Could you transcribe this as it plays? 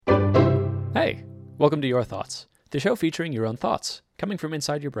Hey, welcome to Your Thoughts, the show featuring your own thoughts, coming from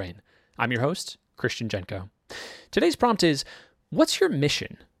inside your brain. I'm your host, Christian Jenko. Today's prompt is, what's your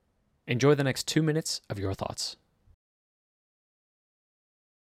mission? Enjoy the next 2 minutes of your thoughts.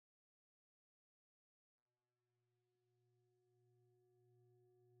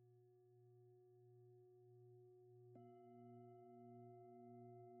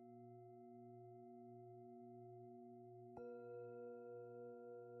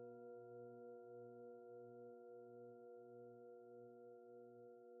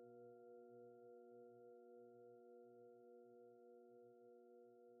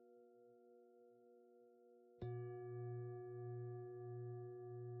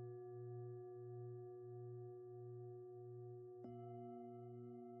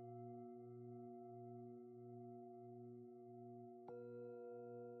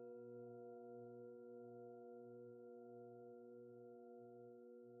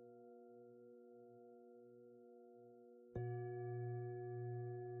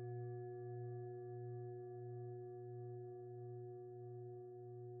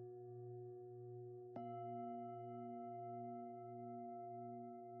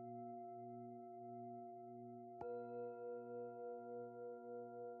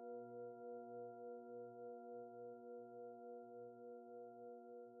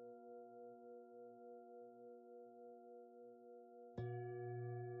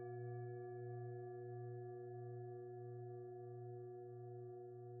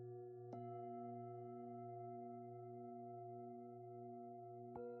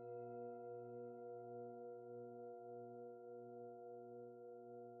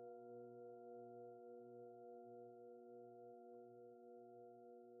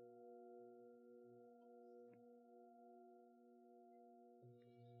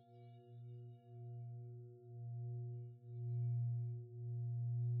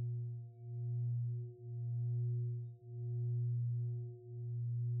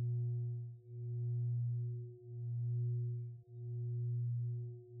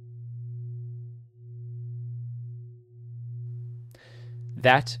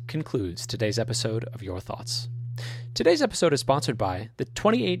 That concludes today's episode of Your Thoughts. Today's episode is sponsored by the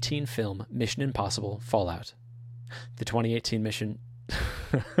 2018 film Mission Impossible Fallout. The 2018 mission...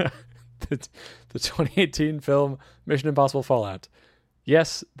 the 2018 film Mission Impossible Fallout.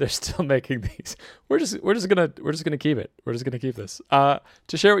 Yes, they're still making these. We're just gonna keep it. We're just gonna keep this. To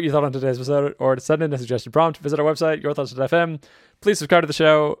share what you thought on today's episode or to send in a suggested prompt, visit our website, yourthoughts.fm. Please subscribe to the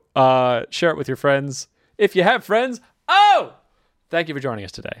show. Share it with your friends. If you have friends. Oh! Thank you for joining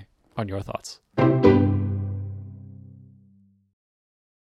us today on Your Thoughts.